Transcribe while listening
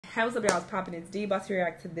Hey, what's up, y'all? It's poppin'. It's D. About to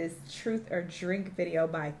react to this Truth or Drink video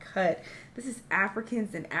by Cut. This is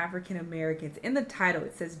Africans and African Americans. In the title,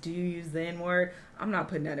 it says, do you use the N-word? I'm not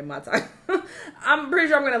putting that in my title. I'm pretty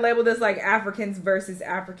sure I'm going to label this like Africans versus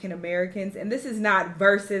African Americans. And this is not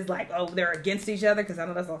versus like, oh, they're against each other, because I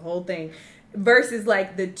know that's the whole thing. Versus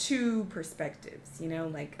like the two perspectives, you know,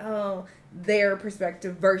 like, oh, their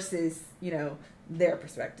perspective versus, you know, their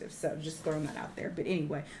perspective. So just throwing that out there. But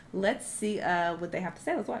anyway, let's see what they have to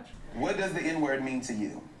say. Let's watch. What does the N-word mean to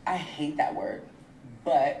you? I hate that word,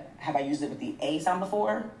 but have I used it with the A sound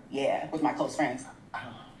before? Yeah, with my close friends. I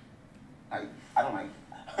don't like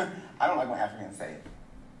I don't like when Africans say it.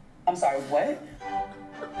 I'm sorry, what?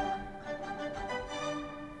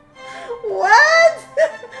 What?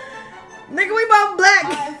 Nigga, we both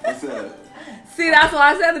black. What's up? See, that's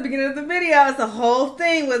why I said at the beginning of the video, it's a whole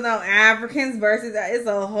thing with no Africans versus, it's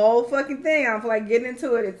a whole fucking thing. I don't feel like getting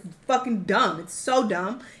into it. It's fucking dumb. It's so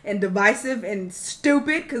dumb and divisive and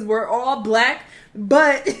stupid because we're all black.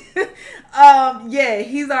 But, yeah,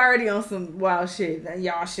 he's already on some wild shit.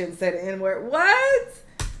 Y'all shouldn't say the N-word. What?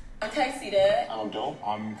 Okay, see that. I'm Dope.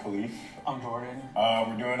 I'm Khalif. I'm Jordan.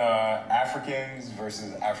 We're doing Africans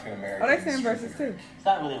versus African Americans. Oh, they saying versus too. It's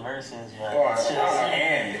not really versus, but Or, it's just,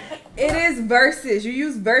 and It is versus. You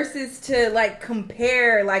use versus to like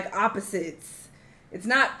compare like opposites. It's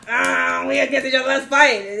not, we against each other, let's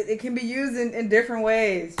fight. It can be used in different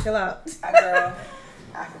ways. Chill out. Hi, girl.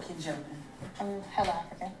 African gentleman. I'm hella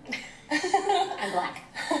African. I'm black.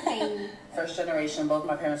 First generation. Both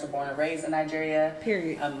my parents were born and raised in Nigeria.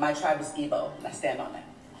 Period. My tribe is Igbo, and I stand on that.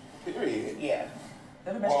 Period. Yeah.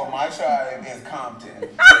 Well, my tribe is Compton.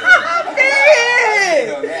 Period. You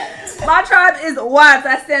know that. My tribe is Watts.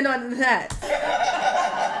 I stand on that.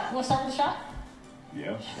 You want to start with a shot?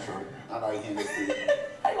 yeah, sure. I like him to see.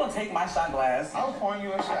 How you gonna take my shot glass? I'm pouring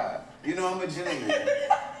you a shot. You know I'm a gentleman.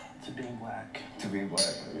 to being black. To being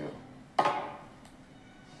black, yeah.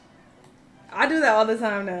 I do that all the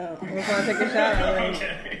time now. Before I take a shot. Like,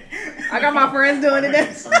 Okay. I got my friends doing it.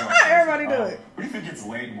 Everybody do it. Who do you think gets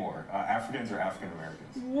laid more, Africans or African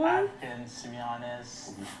Americans? What? Africans, to be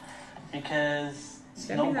honest, because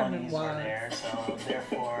That no means I've been bunnies are wild. there, so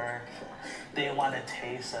therefore they want a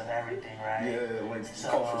taste of everything, right? Yeah, like So-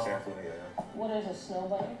 culture sampling. Yeah. What is a snow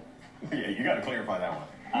bunny? Yeah, you got to clarify that one.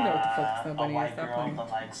 You know what the fuck A somebody is. white Stop girl playing.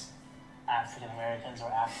 that likes African Americans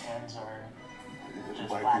or Africans or just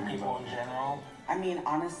Black black people. people in general. I mean,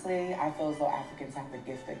 honestly, I feel as though Africans have the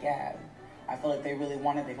gift of gab. I feel like they really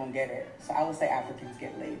want it, they're gonna get it. So I would say Africans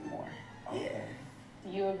get laid more. Yeah.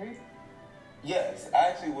 You agree? Yes, I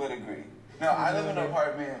actually would agree. No, I live in an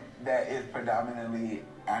apartment that is predominantly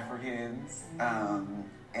Africans and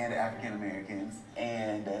African Americans,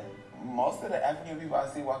 and most of the African people I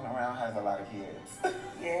see walking around has a lot of kids.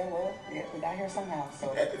 Yeah, well, yeah, we got here somehow,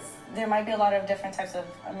 so. Yes. There might be a lot of different types of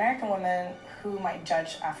American women who might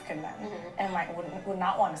judge African men and would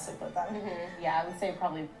not want to sleep with them. Yeah, I would say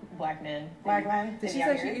probably black men. Black men. Did she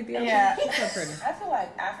say she Ethiopian? Yeah. She's so pretty. I feel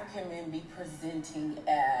like African men be presenting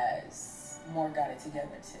as more got it together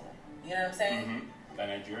too. You know what I'm saying? The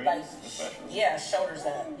Nigerians, Like, especially. yeah, shoulders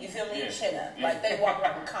up. You feel me? Yeah. Chin up. Yeah. Like they walk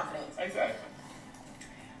around with confidence. Exactly.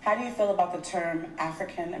 How do you feel about the term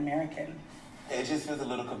African American? It just feels a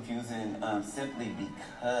little confusing simply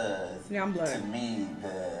because Yeah, I'm black. to me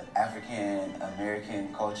the African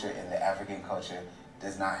American culture and the African culture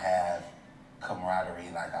does not have camaraderie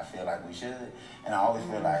like I feel like we should. And I always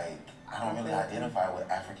feel like I don't really identify with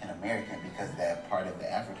African American because that part of the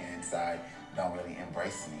African side don't really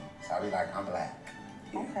embrace me. So I'll be like, I'm black.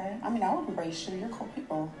 Okay. I mean, I would embrace you. You're cool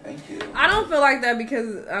people. Thank you. I don't feel like that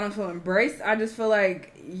because I don't feel embraced. I just feel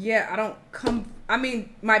like, yeah, I don't come. I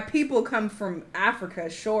mean, my people come from Africa,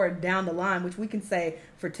 sure, down the line, which we can say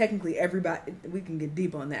for technically everybody. We can get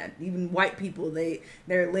deep on that. Even white people,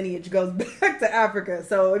 their lineage goes back to Africa.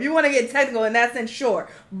 So if you want to get technical in that sense, sure.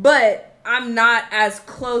 But I'm not as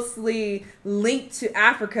closely linked to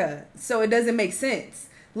Africa, so it doesn't make sense.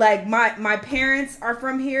 Like my parents are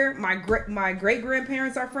from here, my great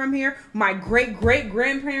grandparents are from here, my great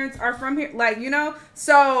grandparents are from here. Like, you know,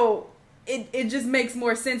 so it just makes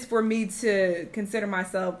more sense for me to consider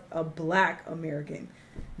myself a black American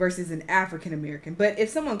versus an African American. But if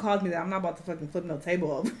someone calls me that, I'm not about to fucking flip no table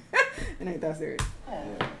over. It ain't that serious.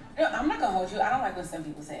 Yeah, I'm not gonna hold you. I don't like when some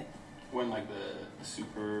people say it. When like the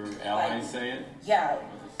super allies say it. Yeah.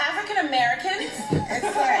 African Americans? It's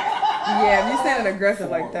like, Yeah, if you sounded aggressive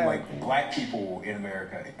like that. Like black people in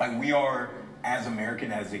America, like we are as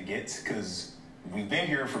American as it gets because we've been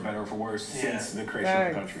here for better or for worse since the creation of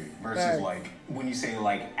the country. Versus like when you say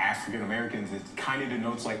like African Americans, it kind of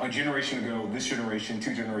denotes like a generation ago, this generation,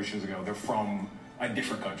 2 generations ago, they're from a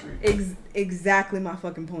different country. Exactly my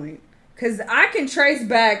fucking point. Because I can trace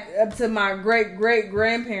back up to my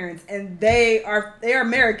great-great-grandparents, and they are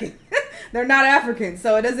American. They're not African,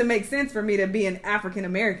 so it doesn't make sense for me to be an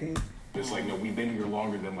African-American. It's like, no, we've been here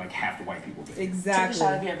longer than like half the white people. Exactly. Take a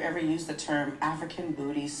shot if you have ever used the term African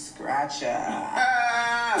booty scratcher.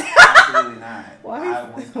 Absolutely not. Why? I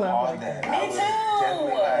was called that. I was too.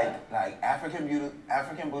 definitely like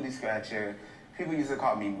African booty scratcher. People used to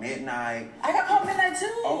call me Midnight. I got called Midnight too.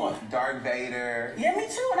 Oh, Darth Vader. Yeah, me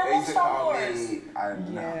too. And I They love used to Star call Wars. me.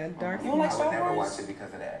 Darth You don't like I Star would never Wars? watch it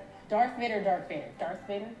because of that. Darth Vader. Darth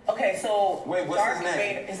Vader. Okay, so Wait, what's Darth his name?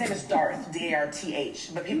 Vader. His name is Darth,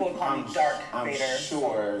 Darth, but people would call me Dark Vader. I'm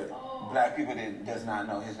sure black people does not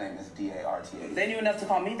know his name is Darth. They knew enough to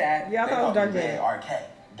call me that. Yeah, I thought it was Darth Vader. Dark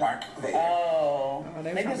Dark Vader. Oh,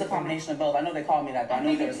 they maybe it was a probably- combination of both. I know they called me that, but I knew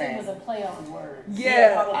what they were It saying. was a play on words.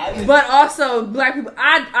 Yeah, probably. but also black people.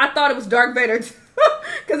 I thought it was Darth Vader too,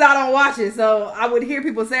 because I don't watch it. So I would hear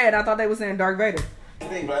people say it. I thought they were saying Darth Vader. I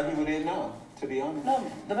think black people didn't know, to be honest.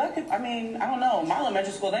 No, the black people, I mean, I don't know. My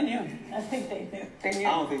elementary school, they knew. I think they do. They I knew.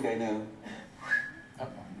 don't think they knew.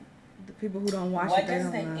 The people who don't watch What it, they does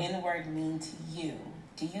don't the know. N-word mean to you?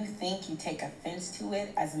 Do you think you take offense to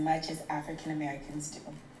it as much as African Americans do?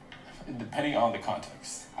 Depending on the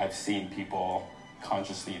context, I've seen people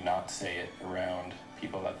consciously not say it around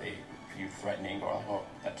people that they view threatening, or like, oh,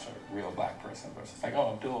 that's a real black person, versus like,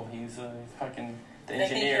 oh, Abdul, he's fucking the They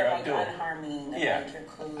think engineer, you're like Abdul. unharming, and Yeah, like you're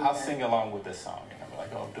cool. I'll sing along with this song, and I'm like,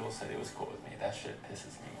 oh, Abdul said it was cool with me. That shit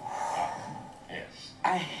pisses me off. Yeah.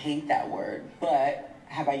 I hate that word, but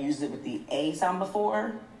have I used it with the A sound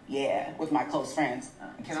before? Yeah, with my close friends.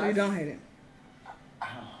 So you don't hate it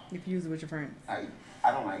if you use it with your friends. I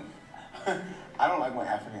don't like. I don't like when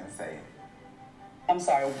Africans say it. I'm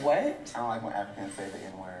sorry, what? I don't like when Africans say the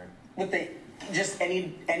N-word. With the just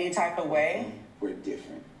any type of way? We're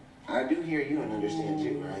different. I do hear you and understand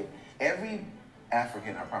you, right? Every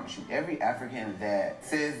African, I promise you, every African that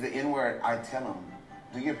says the N-word, I tell them,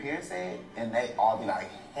 do your parents say it? And they all be like,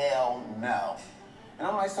 hell no. And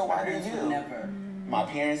I'm like, so why do you? Never. My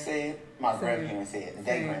parents say it. My Same. grandparents say it.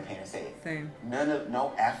 Their Same. grandparents say it. Same.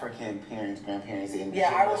 No African parents, grandparents say it.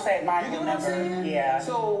 Yeah, I would say mine You get will what I'm never. saying? Yeah.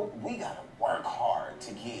 So we gotta work hard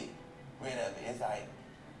to get rid of it. It's like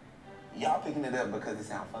y'all picking it up because it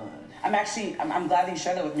sounds fun. I'm glad that you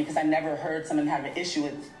shared that with me because I never heard someone have an issue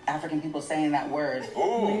with African people saying that word.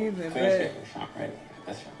 Me either, Finish but it. Right.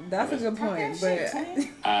 that's a good point.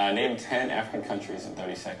 But Name 10 African countries in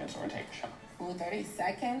 30 seconds or take a shot. Ooh, 30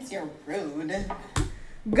 seconds? You're rude.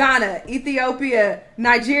 Ghana, Ethiopia,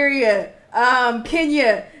 Nigeria,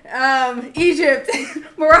 Kenya, Egypt,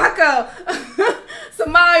 Morocco,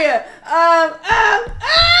 Somalia,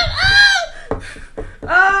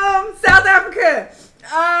 South Africa,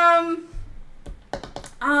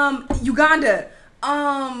 Uganda.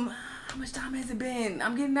 How much time has it been?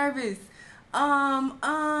 I'm getting nervous.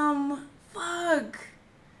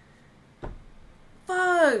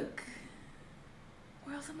 Fuck.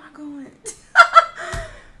 Where else am I going?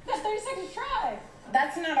 That's 30 seconds try.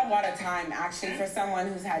 That's not a lot of time, actually, for someone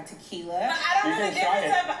who's had tequila. But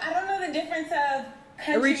I don't know the difference of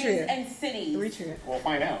countries Eritrea. and cities. Eritrea. We'll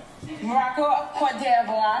find out. Morocco, Cote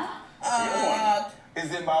d'Ivoire. Is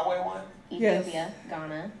Zimbabwe one? Ethiopia,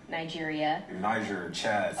 Ghana, Nigeria. Niger,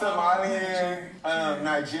 Chad. Somalia,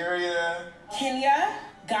 Nigeria. Kenya,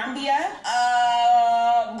 Gambia,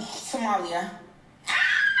 Somalia.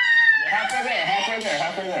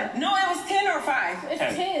 Halfway there. No, it was 10 or 5. It's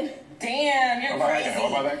 10. 10. Damn, you're crazy.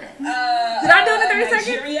 What about that guy? Did I do it in 30 seconds?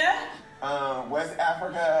 Nigeria. West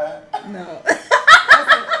Africa. No.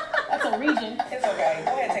 That's a region. It's okay.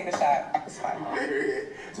 Go ahead and take the shot. It's fine.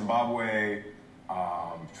 Zimbabwe.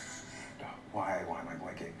 Why am I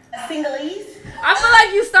blanking? Sinhalese. I feel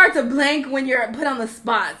like you start to blank when you're put on the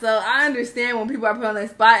spot. So I understand when people are put on the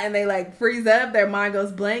spot and they like freeze up, their mind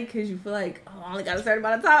goes blank because you feel like, oh, I only got a certain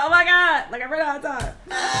amount of time. Oh my God. Like I ran out of time.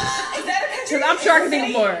 Is that a country? Because I'm sure I can think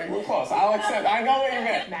of more. We're close. I'll accept. I know what you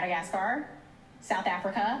meant. Madagascar, South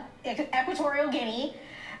Africa, Equatorial Guinea,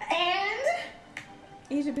 and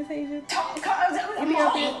Egypt is Egypt. oh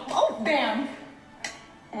damn.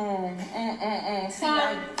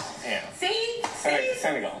 See?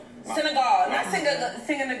 Senegal. Senegal. Not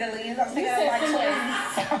Senegalese. I'm You thinking said like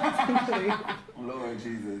Senegal. Lord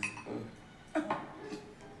Jesus.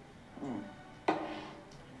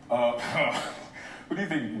 Who do you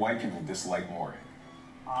think white people dislike more?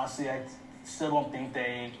 Honestly, I still don't think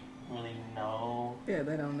they really know Yeah,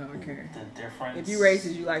 they don't know or care. the difference. If you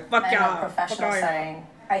racist, you like, fuck I have y'all. a professional Fuck all y'all. saying.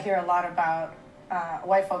 I hear a lot about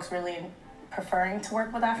white folks really preferring to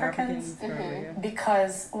work with Africans, probably,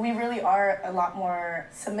 because we really are a lot more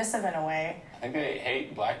submissive in a way. I think they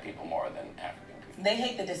hate black people more than African people. They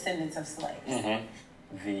hate the descendants of slaves.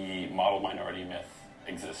 The model minority myth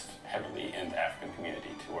exists heavily in the African community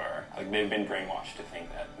to where like they've been brainwashed to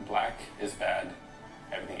think that black is bad,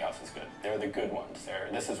 everything else is good. They're the good ones.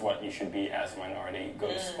 This is what you should be as a minority. Go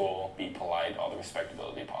to school, be polite, all the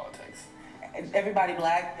respectability politics. Everybody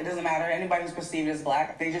black, it doesn't matter. Anybody who's perceived as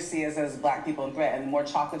black, they just see us as black people in threat. And the more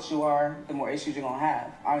chocolates you are, the more issues you're gonna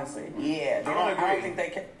have. Honestly, yeah. I don't think they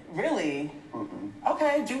can. Really?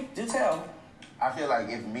 Okay, do tell. I feel like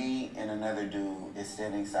if me and another dude is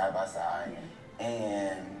standing side by side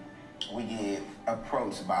and we get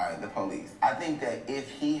approached by the police, I think that if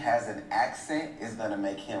he has an accent, it's gonna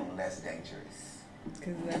make him less dangerous.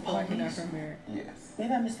 Because that's like you're not from America. Yes.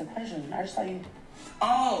 Maybe I missed the question. I just thought you.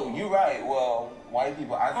 Oh, you're right. Well, white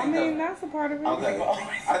people. I mean, that's a part of it. Okay.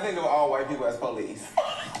 I think of all white people as police.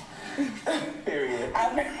 Period.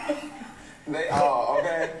 They all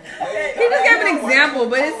okay. He just gave an example,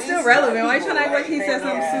 but it's still relevant. Why are you trying to act like he said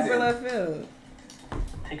something super left field?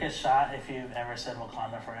 Take a shot if you've ever said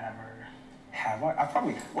Wakanda forever. Have I? I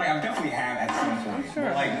probably I definitely have at some point. Sure.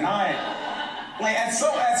 But not at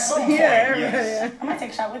some point. Yeah. I might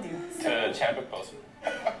take a shot with you. To Chadwick Boseman.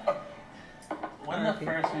 When the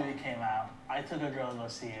first movie came out, I took a girl to go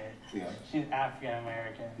see it. Yeah. She's African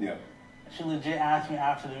American. Yeah. She legit asked me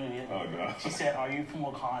after the movie. Oh no. She said, "Are you from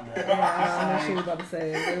Wakanda?" I know she was about to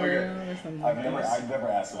say it. Or something like I've never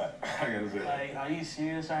asked that. I gotta say that. Like, are you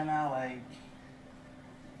serious right now? Like,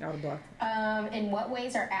 I would have blocked. In what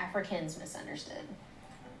ways are Africans misunderstood?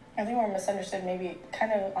 I think we're misunderstood maybe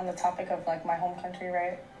kind of on the topic of like my home country,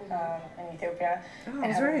 right? In Ethiopia. Oh, and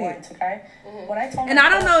that's having right. to Tigray. When I told And I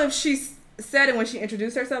don't know if she said it when she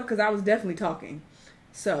introduced herself because I was definitely talking.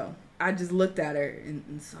 So I just looked at her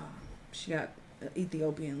and saw she got an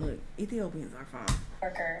Ethiopian look. Ethiopians are fine.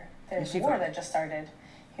 worker, there's a war that just started.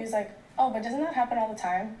 He was like, "Oh, but doesn't that happen all the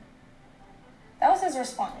time?" That was his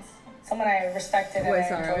response. Someone I respected. Wait, and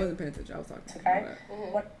sorry, I enjoyed. wasn't paying attention. I was talking.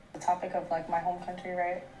 Tigray. What the topic of like my home country,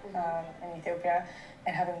 right? In Ethiopia,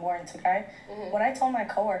 and having war in Tigray. When I told my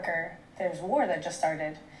coworker there's war that just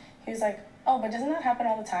started, he was like, "Oh, but doesn't that happen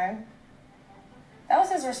all the time?" That was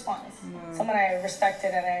his response. Someone I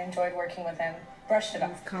respected and I enjoyed working with him. Brushed it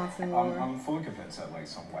off. Constant war. I'm fully convinced that like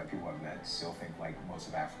some white people I've met still think like most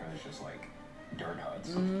of Africa is just like dirt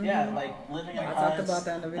huts. yeah, like living in I huts, talked about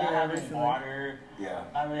that in the video not having recently. water, Yeah.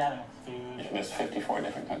 not really having food. There's 54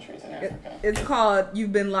 different countries in Africa. It's called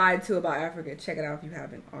 "You've Been Lied to About Africa." Check it out if you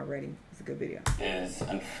haven't already. It's a good video. It is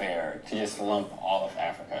unfair to just lump all of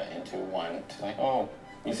Africa into one. To like, oh,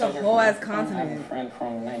 you It's said a you're whole from- ass I continent. have a friend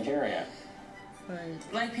from Nigeria.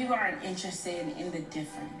 Like people aren't interested in the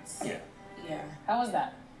difference. Yeah. Yeah. How was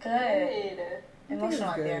that? Good. Emotional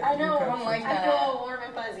out good. there. I know, I'm like I that. feel warm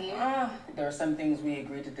and fuzzy. There are some things we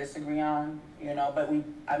agreed to disagree on, but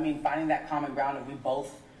finding that common ground and we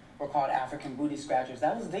both were called African booty scratchers,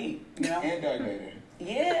 that was deep, And dark later.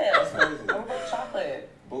 Yeah. What about chocolate?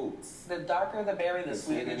 Boots. The darker the berry, the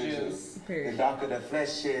sweeter the sweeter the juice. The darker the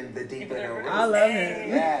flesh and the deeper the root. I love him.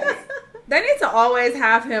 Yes. They need to always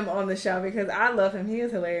have him on the show because I love him. He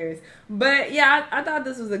is hilarious. But yeah, I thought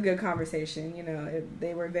this was a good conversation.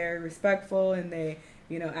 They were very respectful and they,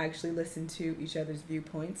 actually listened to each other's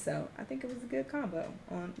viewpoints. So I think it was a good combo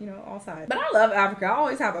on, all sides. But I love Africa. I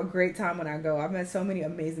always have a great time when I go. I've met so many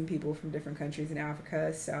amazing people from different countries in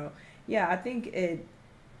Africa. So yeah, I think it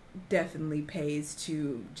definitely pays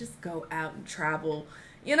to just go out and travel,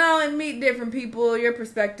 and meet different people. Your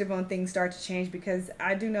perspective on things start to change because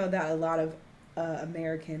I do know that a lot of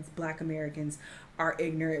Black Americans are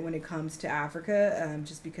ignorant when it comes to Africa,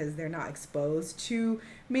 just because they're not exposed to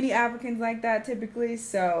many Africans like that typically.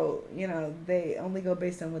 So, they only go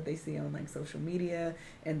based on what they see on like social media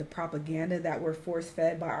and the propaganda that we're force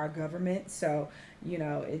fed by our government. So,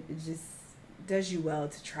 it just does you well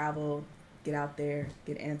to travel, get out there,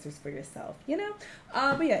 get answers for yourself,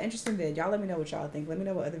 But yeah, interesting vid. Y'all let me know what y'all think. Let me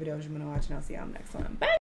know what other videos you want to watch, and I'll see y'all next one.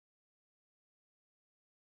 Bye!